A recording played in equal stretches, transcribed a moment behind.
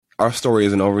our story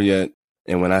isn't over yet.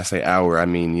 And when I say our, I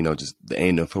mean, just the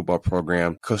A&M football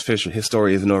program. Coach Fisher, his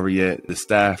story isn't over yet. The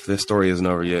staff, their story isn't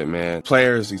over yet, man.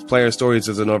 These players' stories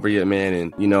isn't over yet, man.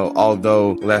 And,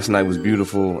 although last night was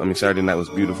beautiful, Saturday night was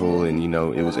beautiful, and,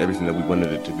 it was everything that we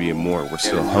wanted it to be and more, we're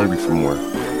still hungry for more.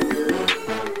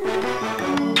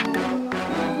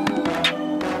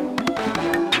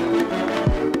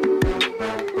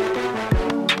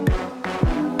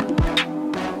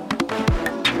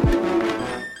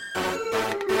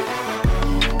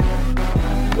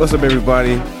 What's up,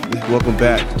 everybody? Welcome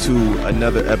back to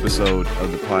another episode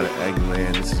of the Pod of Aggie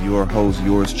Land. This is your host,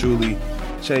 yours truly,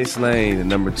 Chase Lane, the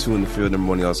number 2 in the field, number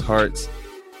 1 in y'all's hearts.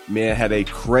 Man, had a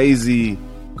crazy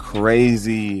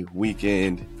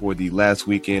weekend for the last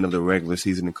weekend of the regular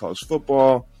season in college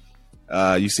football.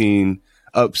 You've seen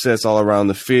upsets all around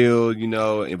the field,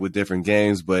 with different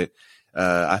games, but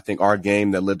I think our game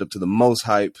that lived up to the most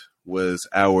hype was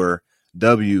our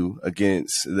W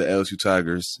against the LSU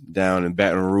Tigers down in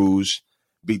Baton Rouge.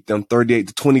 Beat them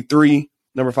 38-23,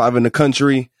 number 5 in the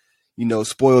country.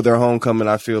 Spoiled their homecoming,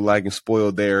 I feel like, and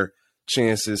spoiled their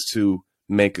chances to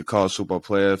make a college football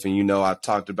playoff. And, I've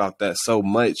talked about that so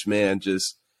much, man,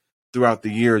 just throughout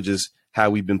the year, just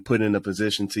how we've been put in a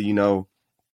position to,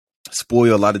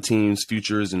 spoil a lot of teams'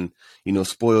 futures and,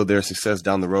 spoil their success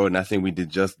down the road. And I think we did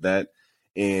just that.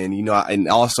 And, and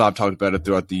also I've talked about it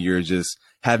throughout the year, just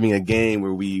having a game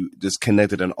where we just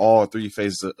connected on all three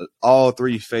phases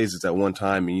at one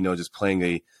time, and, just playing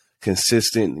a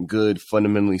consistent, good,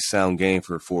 fundamentally sound game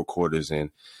for 4 quarters.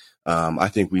 And I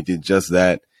think we did just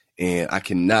that. And I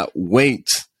cannot wait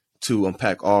to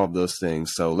unpack all of those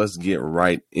things. So let's get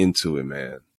right into it,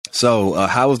 man. So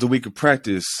how was the week of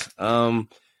practice?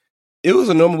 It was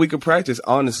a normal week of practice,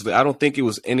 honestly. I don't think it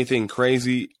was anything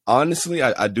crazy. Honestly,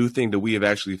 I do think that we have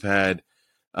actually had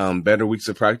better weeks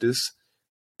of practice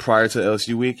prior to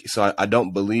LSU week. So I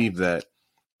don't believe that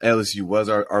LSU was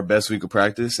our best week of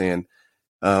practice. And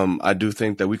I do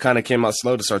think that we kind of came out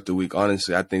slow to start the week,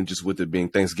 honestly. I think just with it being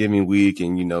Thanksgiving week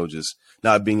and, just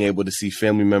not being able to see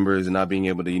family members and not being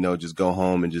able to, just go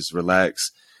home and just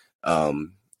relax.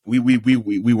 We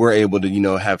were able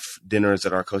to, have dinners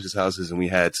at our coaches' houses, and we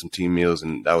had some team meals,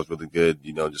 and that was really good,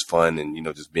 just fun and,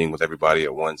 just being with everybody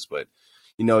at once. But,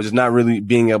 just not really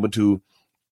being able to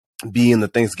be in the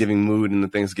Thanksgiving mood and the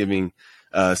Thanksgiving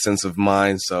sense of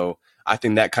mind. So I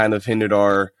think that kind of hindered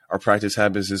our practice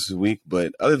habits this week.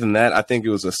 But other than that, I think it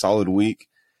was a solid week.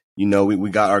 We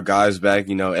got our guys back.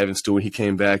 Evan Stewart, he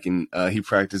came back and he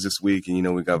practiced this week.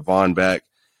 And, we got Vaughn back.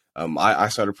 I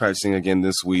started practicing again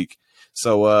this week.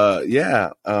 So,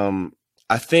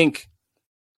 I think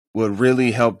what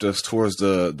really helped us towards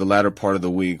the latter part of the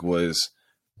week was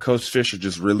Coach Fisher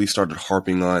just really started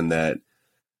harping on that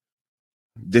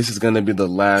this is going to be the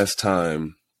last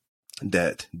time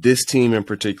that this team in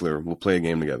particular will play a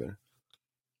game together.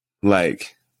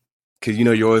 Like, because,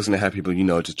 you're always going to have people,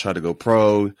 just try to go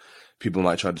pro. People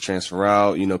might try to transfer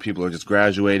out. People are just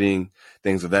graduating,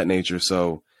 things of that nature.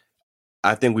 So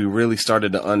I think we really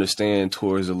started to understand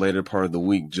towards the later part of the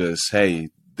week, just, hey,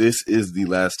 this is the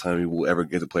last time we will ever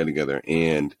get to play together.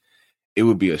 And it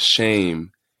would be a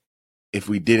shame if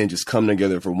we didn't just come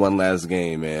together for one last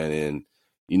game, man. And,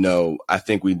 I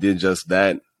think we did just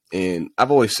that. And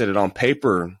I've always said it, on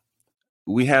paper,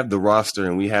 we have the roster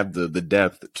and we have the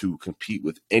depth to compete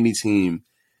with any team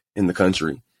in the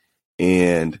country.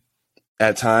 And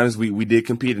at times we did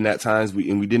compete, and at times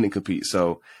we didn't compete.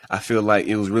 So I feel like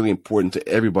it was really important to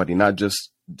everybody, not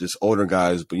just older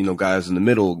guys, but, guys in the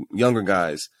middle, younger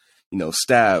guys,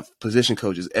 staff, position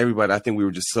coaches, everybody. I think we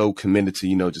were just so committed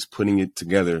to, just putting it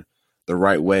together the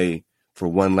right way for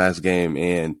one last game.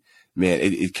 And, man,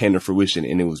 it came to fruition,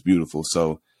 and it was beautiful.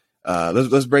 So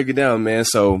let's break it down, man.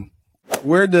 So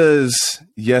where does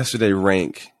yesterday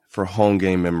rank for home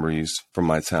game memories from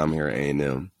my time here at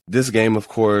A&M? This game, of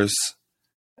course,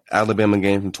 Alabama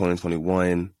game from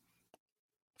 2021,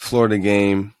 Florida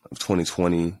game of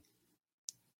 2020.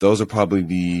 Those are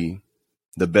probably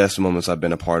the best moments I've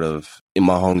been a part of in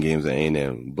my home games at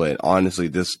A&M. But honestly,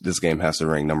 this game has to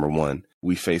rank number 1.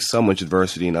 We faced so much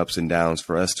adversity and ups and downs.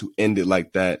 For us to end it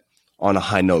like that on a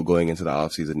high note going into the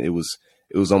offseason, it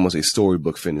was almost a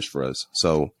storybook finish for us.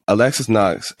 So Alexis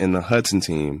Knox and the Hudson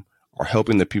team are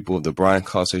helping the people of the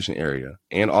Bryan-College Station area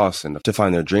and Austin to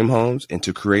find their dream homes and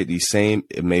to create these same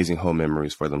amazing home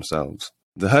memories for themselves.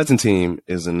 The Hudson team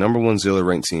is the number 1 Zillow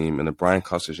ranked team in the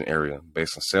Bryan-College Station area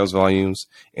based on sales volumes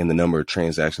and the number of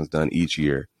transactions done each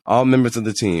year. All members of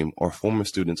the team are former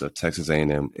students of Texas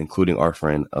A&M, including our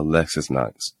friend Alexis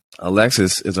Knox.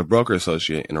 Alexis is a broker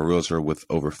associate and a realtor with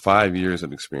over 5 years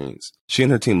of experience. She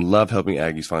and her team love helping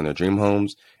Aggies find their dream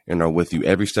homes and are with you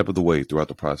every step of the way throughout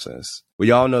the process.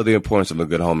 We all know the importance of a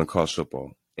good home in college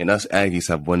football, and us Aggies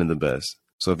have one of the best.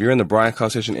 So if you're in the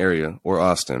Bryan-College Station area or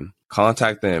Austin,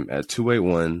 contact them at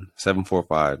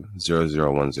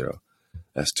 281-745-0010.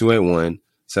 That's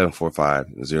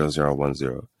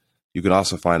 281-745-0010. You can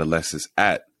also find Alexis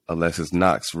at Alexis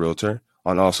Knox Realtor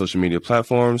on all social media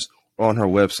platforms or on her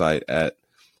website at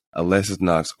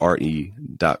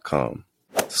alexisknoxre.com.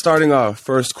 Starting off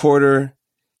first quarter,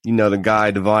 the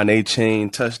guy Devon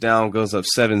A-Chain touchdown goes up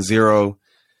 7-0.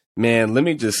 Man, let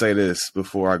me just say this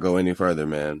before I go any further,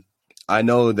 man. I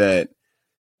know that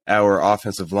our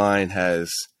offensive line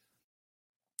has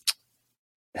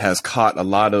caught a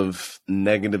lot of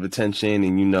negative attention,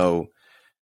 and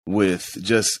with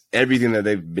just everything that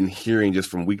they've been hearing just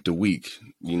from week to week,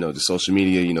 the social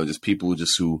media, just people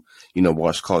just who,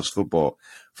 watch college football,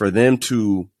 for them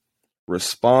to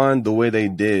respond the way they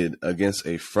did against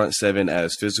a front seven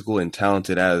as physical and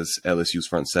talented as LSU's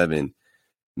front seven,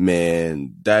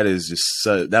 man, that is just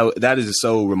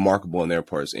so remarkable on their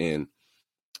parts. And,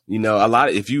 a lot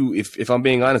of, if I'm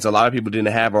being honest, a lot of people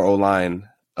didn't have our O-line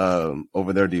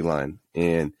over their D-line.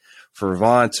 And for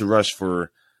Vaughn to rush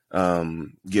for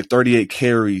get 38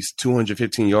 carries,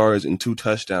 215 yards, and 2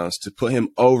 touchdowns to put him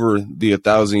over the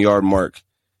 1,000-yard mark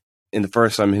in the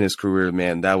first time in his career,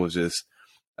 man, that was just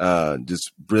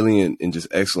brilliant and just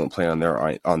excellent play on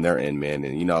their end, man.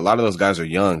 And a lot of those guys are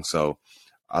young, so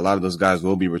a lot of those guys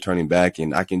will be returning back,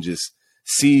 and I can just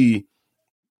see,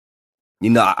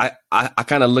 I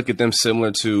kind of look at them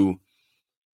similar to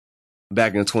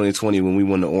back in 2020 when we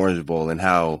won the Orange Bowl and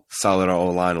how solid our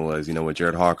O-line was, with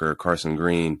Jared Hawker, Carson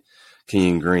Green,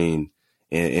 Kenyon Green,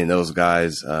 and those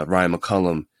guys, Ryan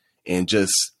McCullum, and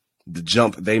just the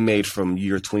jump they made from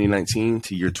year 2019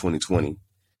 to year 2020.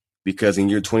 Because in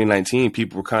year 2019,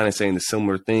 people were kind of saying the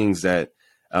similar things that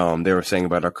they were saying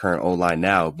about our current O-line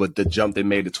now, but the jump they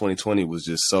made to 2020 was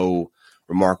just so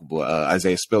remarkable.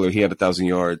 Isaiah Spiller, he had 1,000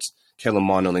 yards. Kellen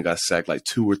Mond only got sacked like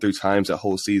 2 or 3 times that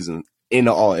whole season in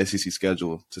the all SEC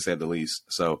schedule, to say the least.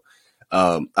 So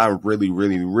I'm really,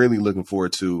 really, really looking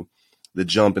forward to the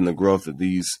jump and the growth that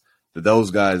those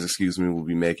guys, will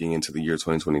be making into the year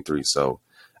 2023. So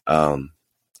going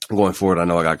forward, I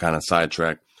know I got kind of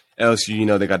sidetracked.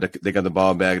 LSU, they got the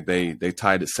ball back. They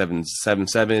tied it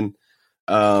 7-7.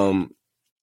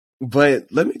 But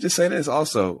let me just say this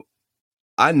also.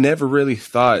 I never really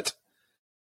thought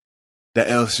that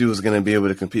LSU was going to be able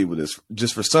to compete with this.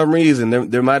 Just for some reason,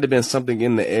 there might have been something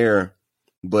in the air,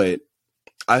 but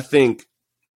I think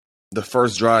the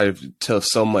first drive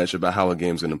tells so much about how a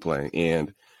game's going to play.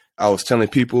 And I was telling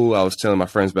people, I was telling my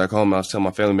friends back home, I was telling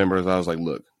my family members, I was like,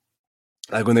 look,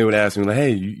 like when they would ask me, like,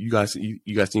 hey, you guys think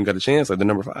you got a chance? Like the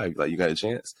number 5, like you got a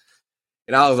chance?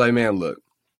 And I was like, man, look,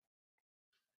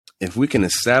 if we can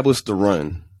establish the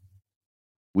run,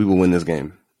 we will win this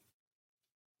game.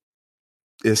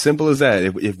 As simple as that.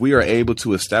 If we are able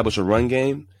to establish a run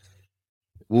game,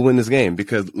 we'll win this game.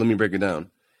 Because let me break it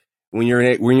down. When you're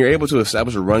able to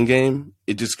establish a run game,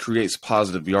 it just creates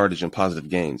positive yardage and positive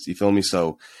gains. You feel me?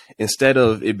 So instead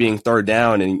of it being third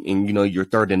down and you're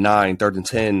 3rd and 9, 3rd and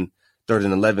 10, 3rd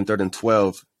and 11, 3rd and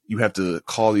 12, you have to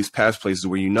call these pass plays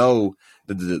where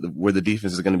where the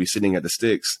defense is going to be sitting at the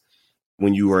sticks.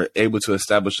 When you are able to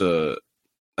establish a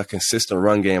consistent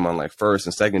run game on like first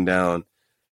and second down,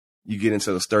 you get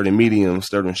into those 3rd and mediums,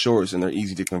 3rd and shorts, and they're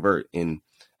easy to convert. And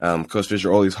Coach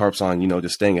Fisher always harps on,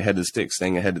 just staying ahead of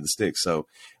the sticks. So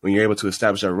when you're able to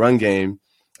establish that run game,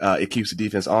 it keeps the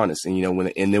defense honest. And,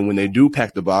 when they do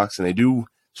pack the box and they do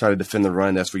try to defend the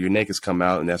run, that's where your nakeds come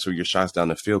out and that's where your shots down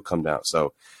the field come down.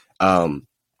 So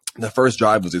the first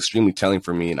drive was extremely telling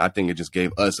for me. And I think it just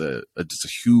gave us just a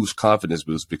huge confidence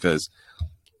boost, because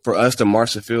for us to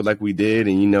march the field like we did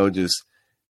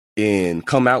and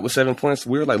come out with 7 points,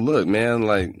 we were like, look, man,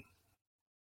 like,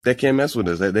 they can't mess with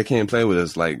us. They can't play with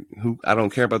us. Like, I don't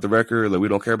care about the record. Like, we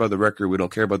don't care about the record. We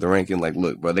don't care about the ranking. Like,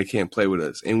 look, bro, they can't play with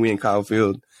us. And we in Kyle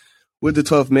Field with the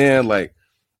 12th man, like,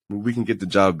 we can get the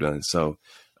job done. So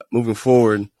moving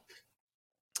forward,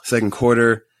 second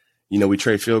quarter, we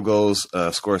trade field goals,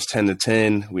 scores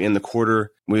 10-10. We end the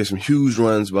quarter. We have some huge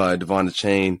runs by Devon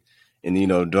A-Chain.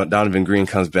 And, Donovan Green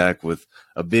comes back with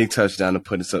a big touchdown to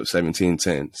put us up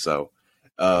 17-10. So,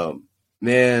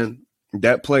 man,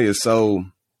 that play is so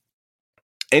 –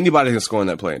 anybody can score on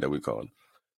that play that we called.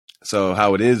 So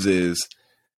how it is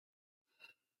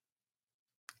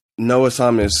Noah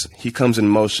Thomas, he comes in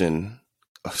motion.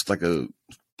 It's like a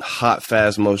hot,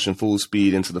 fast motion, full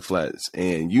speed into the flats.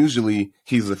 And usually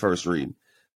he's the first read.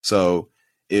 So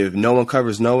if no one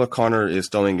covers Noah, Connor is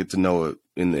throwing it to Noah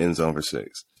in the end zone for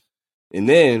 6. And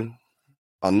then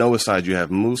on Noah's side, you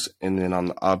have Moose. And then on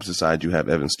the opposite side, you have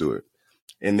Evan Stewart.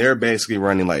 And they're basically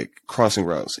running like crossing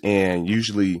routes. And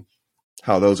usually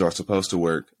how those are supposed to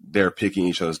work, they're picking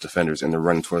each other's defenders and they're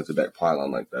running towards the back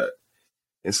pylon like that.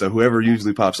 And so whoever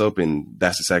usually pops open,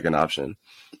 that's the second option.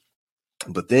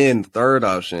 But then the third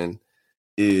option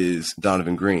is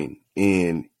Donovan Green.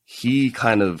 And he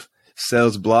kind of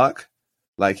sells block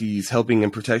like he's helping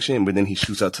in protection, but then he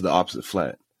shoots out to the opposite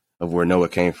flat of where Noah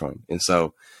came from. And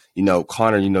so,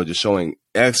 Connor, just showing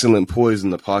excellent poise in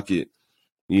the pocket.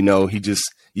 You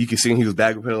can see him, he was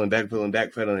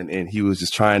backpedaling, and he was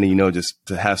just trying to, just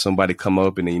to have somebody come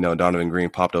up, and then, Donovan Green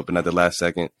popped open at the last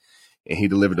second, and he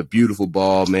delivered a beautiful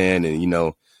ball, man,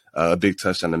 and, a big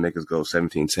touchdown to make us go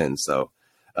 17-10. So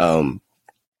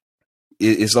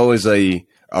it's always a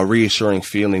reassuring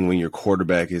feeling when your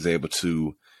quarterback is able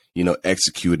to,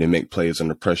 execute and make plays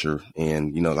under pressure.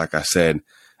 And, like I said,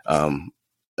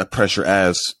 a pressure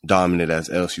as dominant as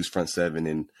LSU's front seven,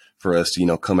 and for us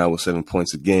to, come out with 7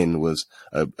 points again was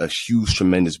a huge,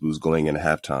 tremendous boost going into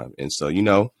halftime. And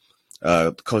so,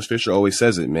 Coach Fisher always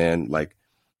says it, man, like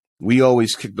we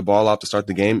always kick the ball out to start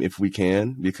the game if we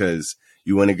can, because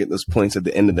you want to get those points at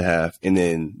the end of the half. And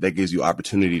then that gives you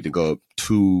opportunity to go up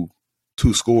two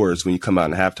scores when you come out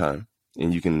in halftime,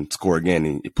 and you can score again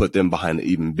and you put them behind the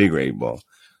even bigger 8 ball.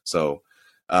 So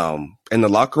in the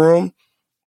locker room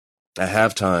at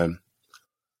halftime,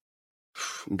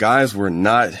 guys were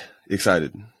not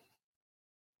excited.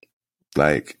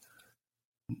 Like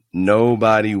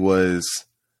nobody was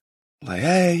like,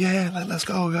 hey, yeah, let's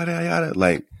go, yada.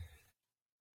 Like,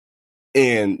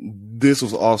 and this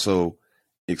was also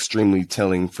extremely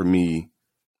telling for me,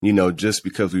 just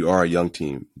because we are a young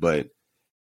team, but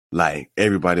like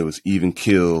everybody was even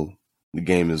keel. The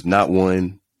game is not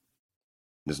won.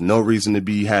 There's no reason to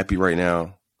be happy right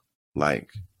now. Like,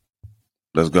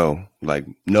 let's go. Like,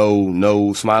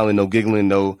 no smiling, no giggling,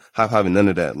 no high-fiving, none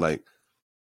of that. Like,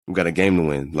 we got a game to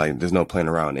win. Like, there's no playing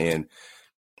around. And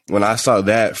when I saw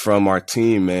that from our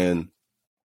team, man,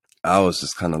 I was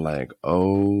just kind of like,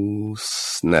 oh,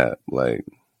 snap. Like,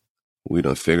 we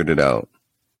done figured it out.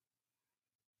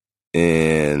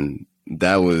 And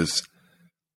that was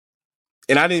 –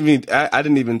 and I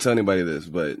didn't even tell anybody this,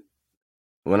 but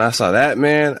when I saw that,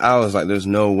 man, I was like, there's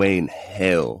no way in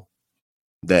hell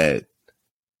that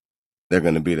they're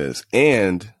going to beat us.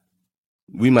 And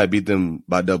we might beat them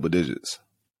by double digits.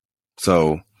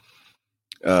 So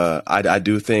I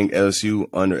do think LSU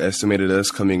underestimated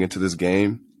us coming into this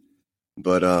game.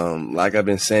 But like I've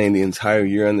been saying the entire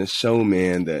year on this show,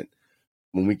 man, that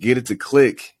when we get it to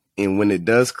click, and when it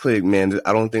does click, man,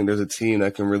 I don't think there's a team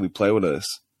that can really play with us.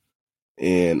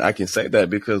 And I can say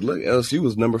that because, look, LSU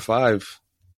was number 5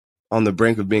 on the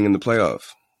brink of being in the playoff.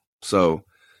 So,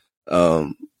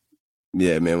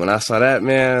 yeah, man, when I saw that,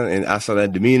 man, and I saw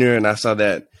that demeanor, and I saw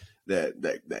that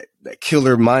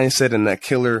killer mindset and that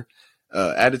killer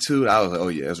attitude, I was like, oh,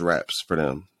 yeah, it's wraps for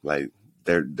them. Like,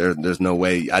 there's no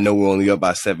way. I know we're only up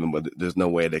by 7, but there's no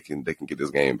way they can get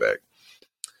this game back.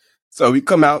 So we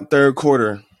come out third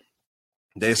quarter.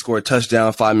 They scored a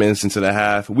touchdown 5 minutes into the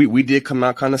half. We did come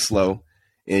out kind of slow.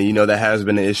 And, that has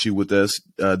been an issue with us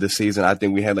this season. I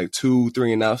think we had like 2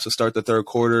 3-and-outs to start the third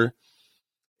quarter.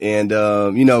 And,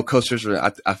 Coach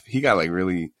Fisher, he got like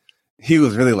really – he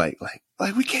was really like,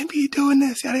 we can't be doing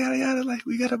this, yada, yada, yada. Like,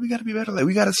 we gotta be better. Like,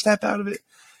 we got to snap out of it.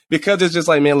 Because it's just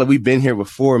like, man, like, we've been here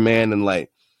before, man. And,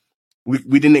 like,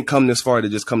 we didn't come this far to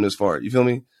just come this far. You feel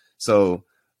me? So,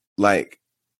 like,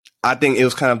 I think it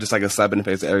was kind of just like a slap in the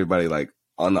face to everybody, like,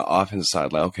 on the offensive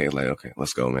side, like, okay,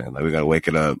 let's go, man. Like, we got to wake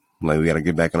it up. Like, we got to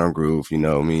get back in our groove, you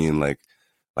know what I mean? Like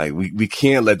we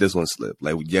can't let this one slip.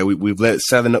 Like, yeah, we've let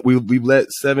 7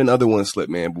 other ones slip,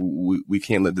 man, but we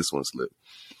can't let this one slip.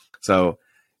 So,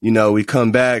 we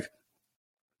come back,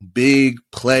 big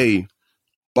play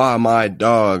by my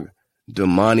dog,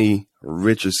 Damani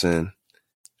Richardson,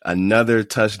 another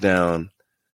touchdown.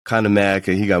 Kind of mad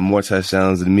because he got more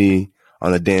touchdowns than me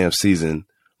on the damn season,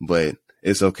 but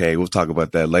it's okay. We'll talk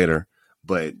about that later.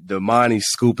 But Damani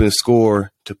scoop and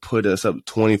score to put us up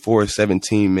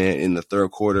 24-17, man, in the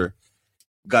third quarter.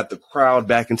 Got the crowd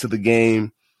back into the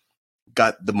game.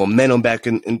 Got the momentum back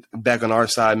on our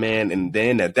side, man. And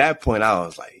then at that point, I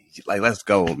was like, let's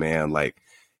go, man. Like,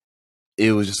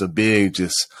 it was just a big,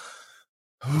 it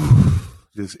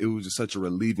was just such a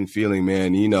relieving feeling,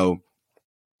 man.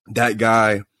 That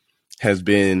guy has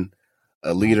been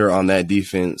a leader on that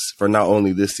defense for not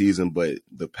only this season, but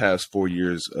the past 3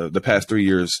 years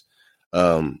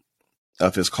um,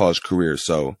 of his college career.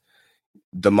 So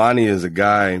Damani is a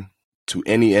guy, to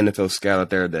any NFL scout out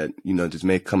there that, just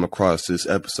may come across this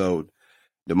episode.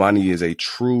 Damani is a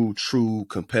true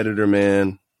competitor,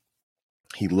 man.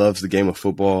 He loves the game of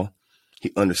football.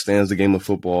 He understands the game of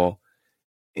football,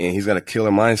 and he's got a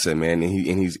killer mindset, man. And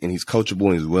he's coachable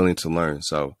and he's willing to learn.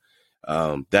 So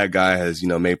that guy has,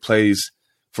 made plays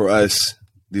for us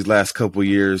these last couple of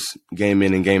years, game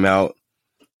in and game out.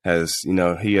 He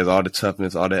has all the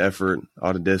toughness, all the effort,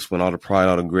 all the discipline, all the pride,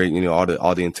 all the grit, all the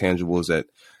intangibles that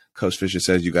Coach Fisher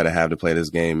says you got to have to play this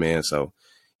game, man. So,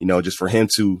 just for him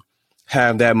to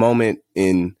have that moment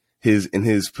in his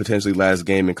potentially last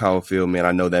game in Kyle Field, man,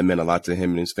 I know that meant a lot to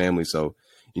him and his family. So,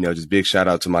 just big shout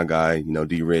out to my guy,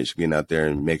 D Rich, getting out there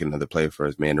and making another play for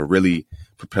us, man, and really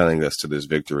propelling us to this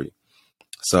victory.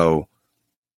 So,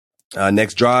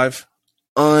 next drive,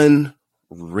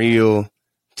 unreal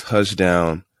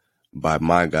touchdown by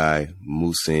my guy,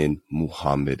 Muhsin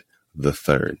Muhammad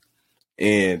III.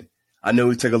 And I know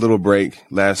we took a little break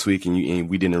last week, and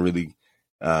we didn't really,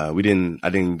 I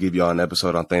didn't give y'all an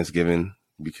episode on Thanksgiving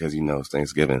because, it's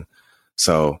Thanksgiving.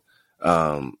 So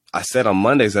I said on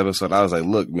Monday's episode, I was like,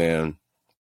 look, man,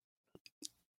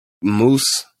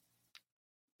 Moose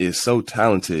is so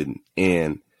talented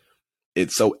and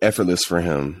it's so effortless for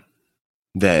him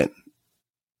that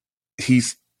he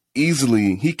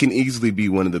can easily be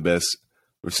one of the best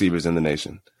receivers in the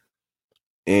nation.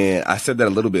 And I said that a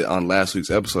little bit on last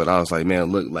week's episode. I was like,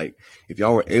 man, look, like if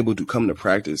y'all were able to come to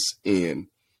practice and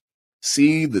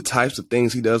see the types of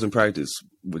things he does in practice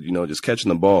with, just catching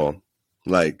the ball,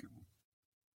 like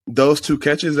those 2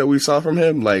 catches that we saw from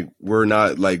him, like were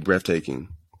not like breathtaking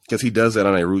because he does that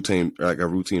on a routine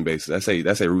basis.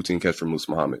 That's a routine catch from Moose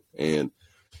Muhammad. And,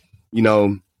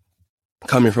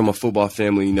 coming from a football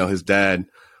family, his dad,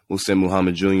 Muhsin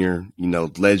Muhammad Jr.,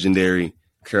 legendary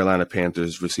Carolina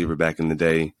Panthers receiver back in the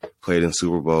day, played in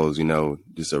Super Bowls,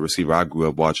 just a receiver I grew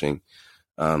up watching.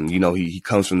 He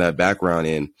comes from that background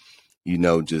and,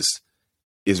 just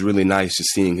it's really nice just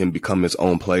seeing him become his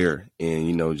own player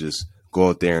and, just go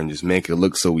out there and just make it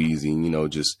look so easy,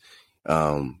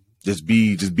 just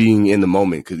being in the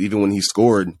moment. Cause even when he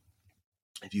scored,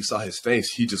 if you saw his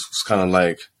face, he just was kind of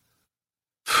like,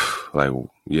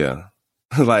 yeah,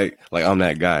 like I'm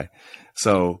that guy.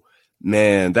 So,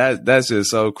 man, that's just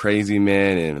so crazy,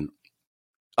 man. And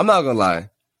I'm not gonna lie,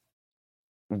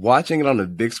 watching it on the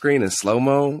big screen in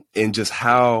slow-mo and just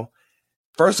how,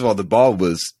 first of all, the ball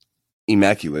was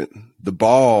immaculate. The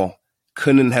ball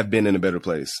couldn't have been in a better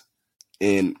place.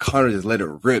 And Connor just let it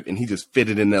rip and he just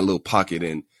fitted in that little pocket.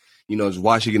 And, just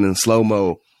watching it in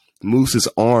slow-mo, Moose's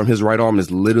arm, his right arm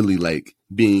is literally like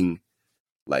being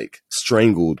like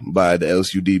strangled by the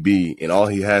LSU DB, and all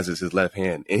he has is his left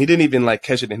hand. And he didn't even like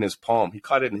catch it in his palm. He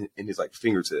caught it in his like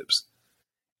fingertips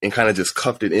and kind of just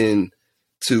cuffed it in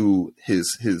to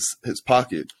his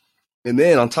pocket. And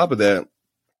then on top of that,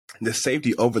 the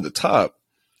safety over the top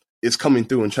is coming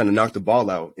through and trying to knock the ball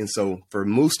out. And so for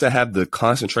Moose to have the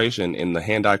concentration and the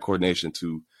hand-eye coordination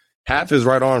to have his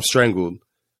right arm strangled,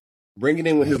 bring it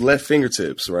in with his left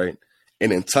fingertips, right,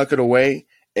 and then tuck it away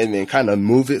and then kind of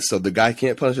move it so the guy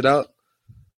can't punch it out,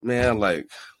 man, like,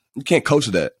 you can't coach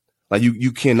that. Like,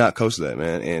 you cannot coach that,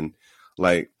 man. And,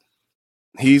 like,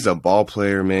 he's a ball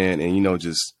player, man, and,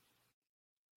 just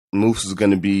Moose is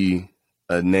going to be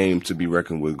a name to be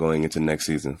reckoned with going into next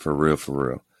season, for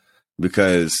real.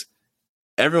 Because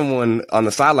everyone on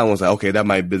the sideline was like, okay, that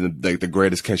might be the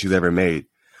greatest catch he's ever made.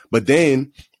 But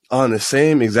then on the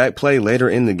same exact play later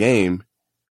in the game,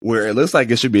 where it looks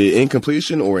like it should be an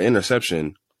incompletion or an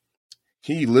interception,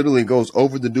 he literally goes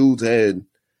over the dude's head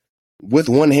with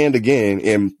one hand again,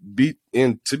 and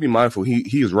to be mindful,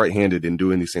 he is right-handed in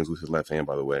doing these things with his left hand,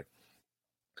 by the way.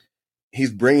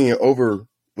 He's bringing it over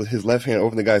with his left hand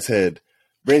over the guy's head,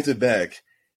 brings it back,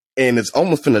 and it's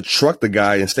almost going to truck the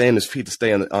guy and stay on his feet to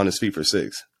stay on his feet for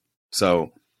 6.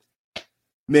 So,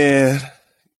 man,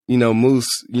 Moose,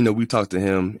 we talked to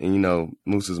him, and,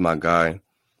 Moose is my guy.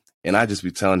 And I just be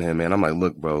telling him, man, I'm like,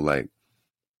 look, bro, like,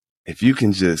 if you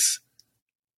can just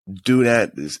do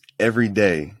that this every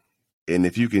day, and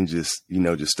if you can just,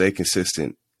 just stay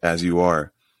consistent as you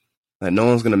are, like, no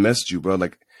one's going to mess with you, bro.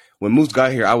 Like, when Moose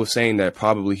got here, I was saying that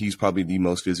he's probably the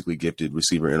most physically gifted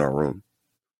receiver in our room.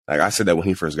 Like, I said that when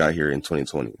he first got here in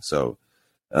 2020. So,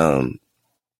 to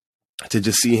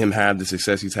just see him have the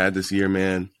success he's had this year,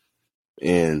 man,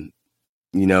 and,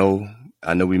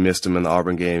 I know we missed him in the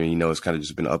Auburn game, and, it's kind of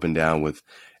just been up and down with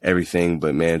everything.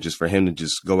 But, man, just for him to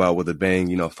just go out with a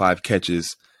bang, 5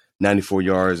 catches, 94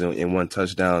 yards, and 1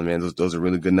 touchdown, man, those are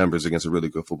really good numbers against a really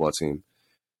good football team.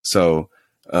 So,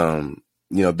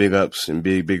 big ups and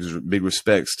big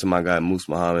respects to my guy Moose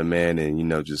Muhammad, man,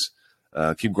 and just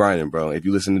keep grinding, bro. If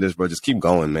you listen to this, bro, just keep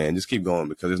going, man. Just keep going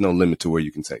because there's no limit to where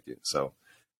you can take it. So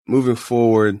moving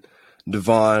forward,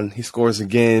 Devon, he scores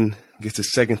again, gets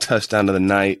his second touchdown of the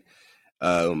night,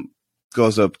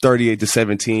 goes up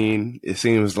 38-17. It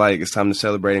seems like it's time to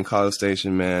celebrate in College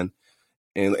Station, man.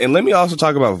 And let me also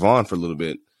talk about Vaughn for a little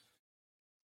bit.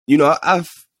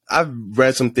 I've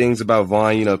read some things about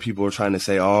Vaughn. People are trying to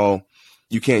say, oh,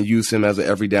 you can't use him as an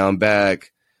every down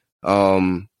back.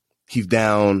 He's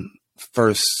down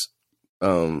first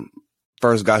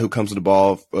guy who comes to the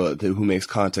ball, who makes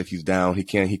contact. He's down. He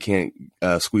can't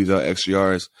squeeze out extra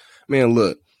yards. Man,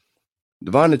 look,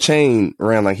 Devon the Chain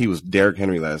ran like he was Derrick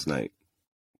Henry last night,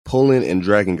 pulling and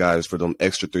dragging guys for them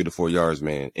extra 3 to 4 yards,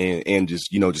 man, and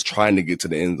just trying to get to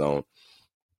the end zone.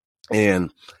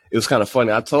 And it was kind of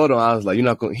funny. I told him, I was like,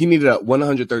 he needed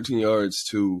 113 yards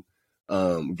to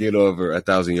get over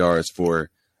 1,000 yards for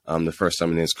the first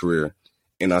time in his career.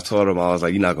 And I told him, I was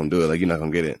like, you're not going to do it. Like, you're not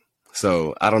going to get it.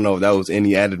 So I don't know if that was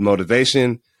any added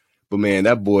motivation, but man,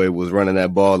 that boy was running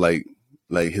that ball like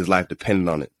his life depended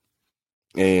on it.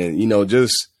 And,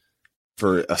 just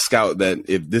for a scout that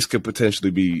if this could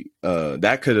potentially be,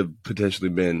 that could have potentially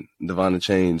been Devon the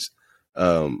Chain's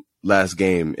last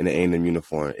game in the A&M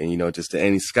uniform. And, just to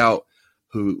any scout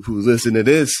who's listening to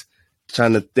this,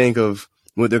 trying to think of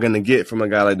what they're going to get from a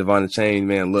guy like Devon the Chain,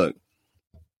 man, look,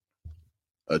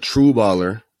 a true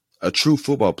baller, a true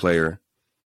football player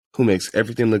who makes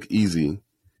everything look easy.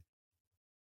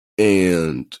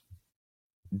 And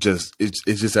it's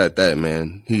just at that,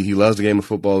 man. He loves the game of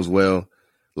football as well.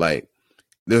 Like,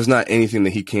 there's not anything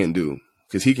that he can't do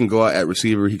because he can go out at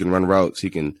receiver. He can run routes. He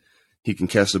can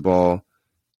catch the ball.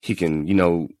 He can,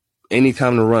 any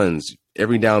kind of runs,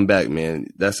 every down back, man.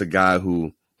 That's a guy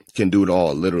who can do it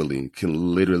all,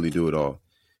 can literally do it all.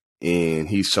 And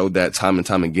he showed that time and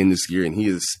time again this year. And he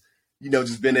is,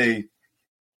 just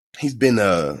he's been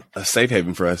a safe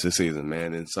haven for us this season,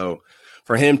 man. And so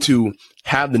for him to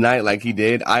have the night like he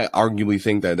did, I arguably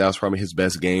think that was probably his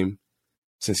best game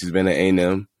since he's been at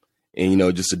A&M.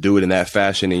 And, just to do it in that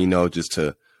fashion and, just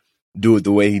to do it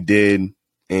the way he did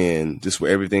and just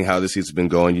with everything, how this season's been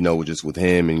going, just with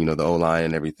him and, the O-line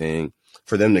and everything,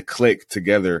 for them to click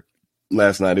together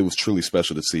last night, it was truly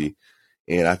special to see.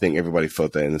 And I think everybody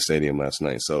felt that in the stadium last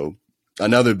night. So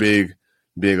another big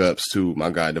ups to my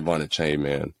guy, Devon the Chain,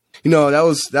 man. That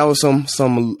was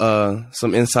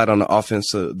some insight on the offense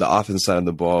side of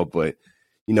the ball. But,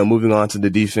 moving on to the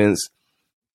defense,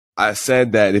 I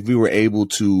said that if we were able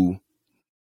to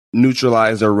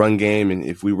neutralize their run game and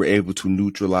if we were able to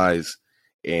neutralize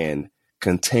and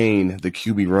contain the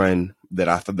QB run, that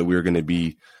I thought that we were going to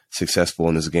be successful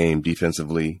in this game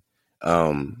defensively.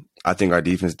 I think our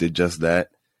defense did just that.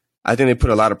 I think they put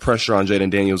a lot of pressure on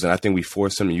Jaden Daniels, and I think we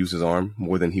forced him to use his arm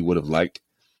more than he would have liked.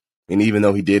 And even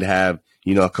though he did have,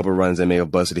 a couple of runs that may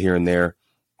have busted here and there,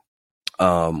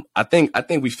 I think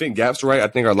we fit gaps right. I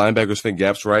think our linebackers fit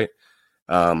gaps right.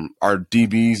 Our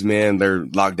DBs, man, they're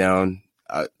locked down.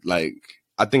 I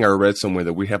think I read somewhere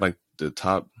that we have the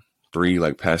top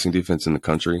 3 passing defense in the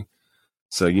country.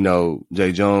 So,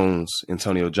 Jay Jones,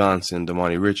 Antonio Johnson,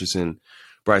 Damani Richardson,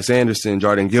 Bryce Anderson,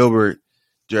 Jordan Gilbert,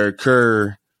 Jared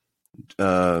Kerr,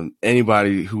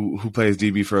 anybody who plays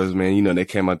DB for us, man, they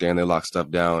came out there and they locked stuff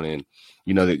down. And,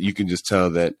 that you can just tell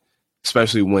that,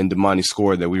 especially when Damani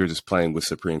scored, that we were just playing with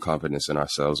supreme confidence in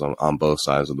ourselves on both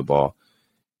sides of the ball.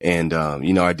 And,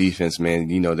 our defense, man,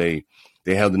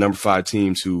 they held the number 5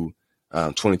 team to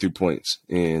 23 points.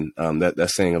 And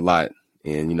that's saying a lot.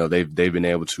 And, they've been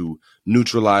able to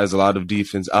neutralize a lot of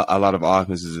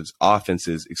offenses,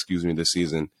 this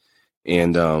season.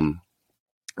 And,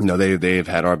 they've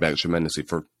had our back tremendously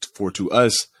for to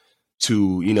us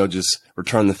to, just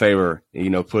return the favor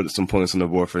and, put some points on the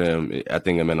board for them. I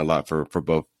think it meant a lot for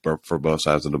both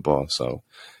sides of the ball. So,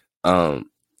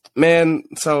 man,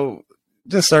 so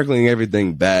just circling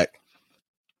everything back,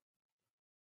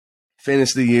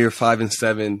 finished the year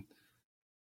 5-7,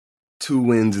 2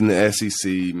 wins in the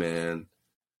SEC, man.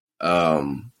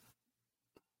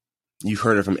 You've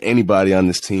heard it from anybody on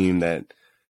this team that,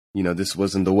 this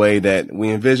wasn't the way that we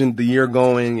envisioned the year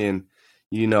going. And,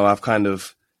 I've kind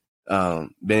of been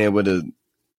able to,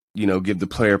 give the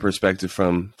player perspective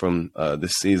from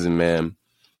this season, man.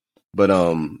 But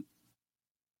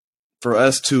for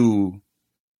us to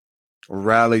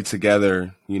rally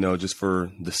together, just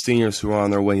for the seniors who are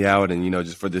on their way out and,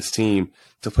 just for this team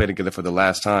to play together for the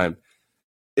last time,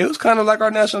 it was kind of like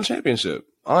our national championship,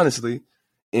 honestly.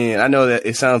 And I know that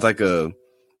it sounds like a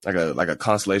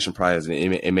consolation prize, and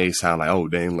it may sound like, oh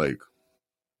dang, like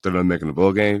they're not making the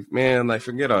bowl game. Man, like,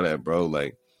 forget all that, bro.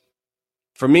 Like,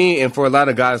 for me and for a lot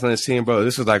of guys on this team, bro,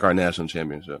 this was like our national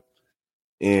championship.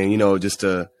 And, just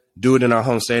to do it in our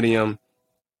home stadium,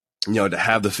 to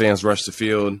have the fans rush the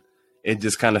field, it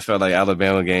just kind of felt like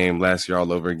Alabama game last year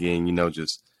all over again,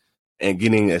 and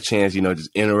getting a chance, just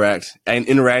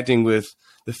interacting with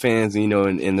the fans,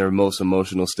 in their most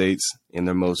emotional states, in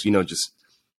their most, just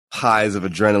highs of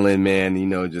adrenaline,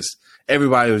 man, just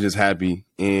everybody was just happy.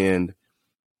 And,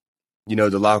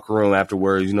 the locker room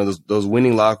afterwards, those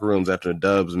winning locker rooms after the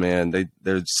dubs, man,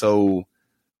 they're so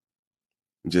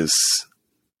just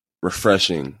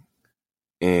refreshing.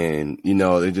 And,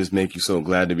 they just make you so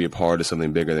glad to be a part of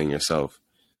something bigger than yourself.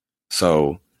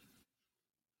 So,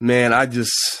 man, I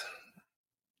just,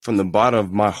 from the bottom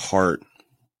of my heart,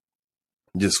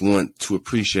 just want to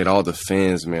appreciate all the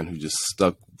fans, man, who just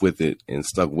stuck with it and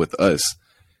stuck with us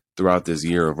throughout this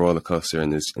year of roller coaster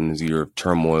and this year of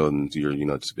turmoil and this year,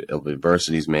 just of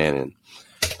adversities, man.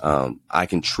 And I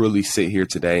can truly sit here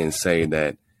today and say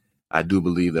that I do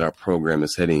believe that our program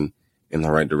is heading in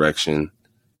the right direction.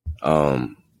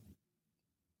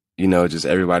 Just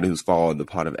everybody who's followed the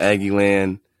Pot of Aggie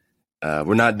Land.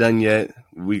 We're not done yet.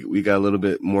 We got a little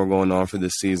bit more going on for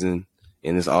this season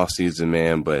in this off season,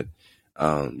 man. But,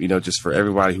 just for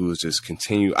everybody who was just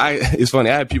continue. It's funny.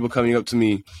 I had people coming up to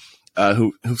me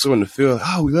who saw in the field.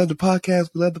 Oh, we love the podcast.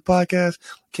 We love the podcast.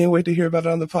 Can't wait to hear about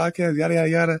it on the podcast. Yada, yada,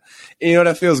 yada. And,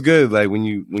 that feels good. Like when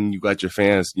you got your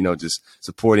fans, just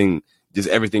supporting just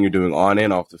everything you're doing on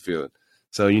and off the field.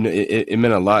 So, it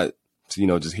meant a lot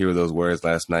to, just hear those words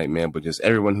last night, man. But just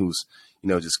everyone who's,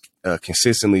 just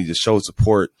consistently just showed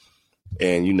support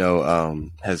and,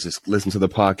 has just listened to the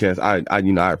podcast.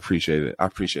 I appreciate it. I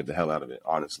appreciate the hell out of it,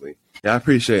 honestly. Yeah, I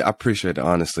appreciate it,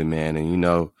 honestly, man.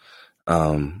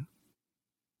 And,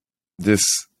 this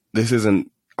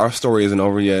isn't, our story isn't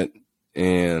over yet.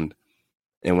 And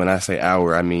when I say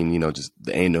our, I mean, just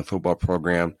the A&M football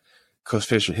program. Coach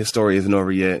Fisher, his story isn't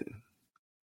over yet.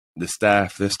 The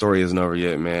staff, their story isn't over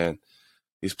yet, man.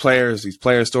 These players'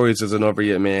 stories isn't over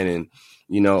yet, man.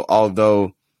 And,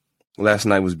 although last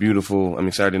night was beautiful,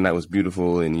 Saturday night was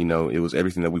beautiful, and, it was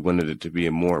everything that we wanted it to be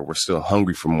and more, we're still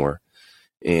hungry for more.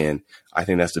 And I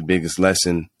think that's the biggest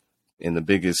lesson and the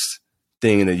biggest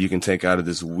thing that you can take out of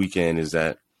this weekend is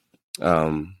that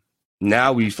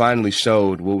now we finally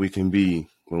showed what we can be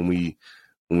when we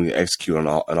execute on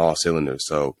all cylinders.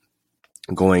 So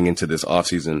going into this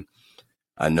offseason,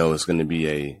 I know it's going to be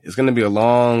a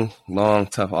long, long,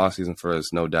 tough offseason for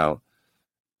us, no doubt,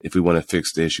 if we want to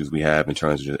fix the issues we have in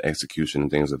terms of just execution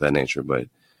and things of that nature. But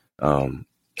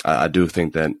I do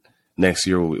think that next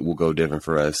year will go different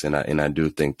for us, and I do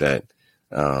think that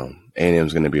A&M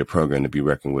is going to be a program to be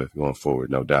reckoned with going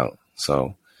forward, no doubt.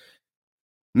 So,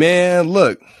 man,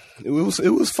 look, it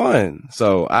was fun.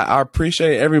 So I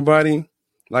appreciate everybody,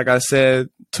 like I said,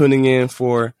 tuning in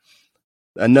for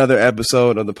another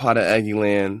episode of the Pot of Aggie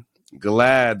Land.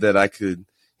 Glad that I could,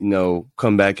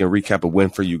 come back and recap a win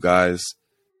for you guys.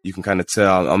 You can kind of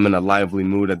tell I'm in a lively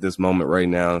mood at this moment right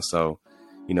now. So,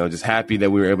 just happy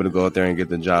that we were able to go out there and get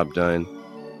the job done.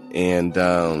 And,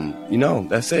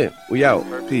 that's it. We out.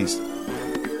 Peace.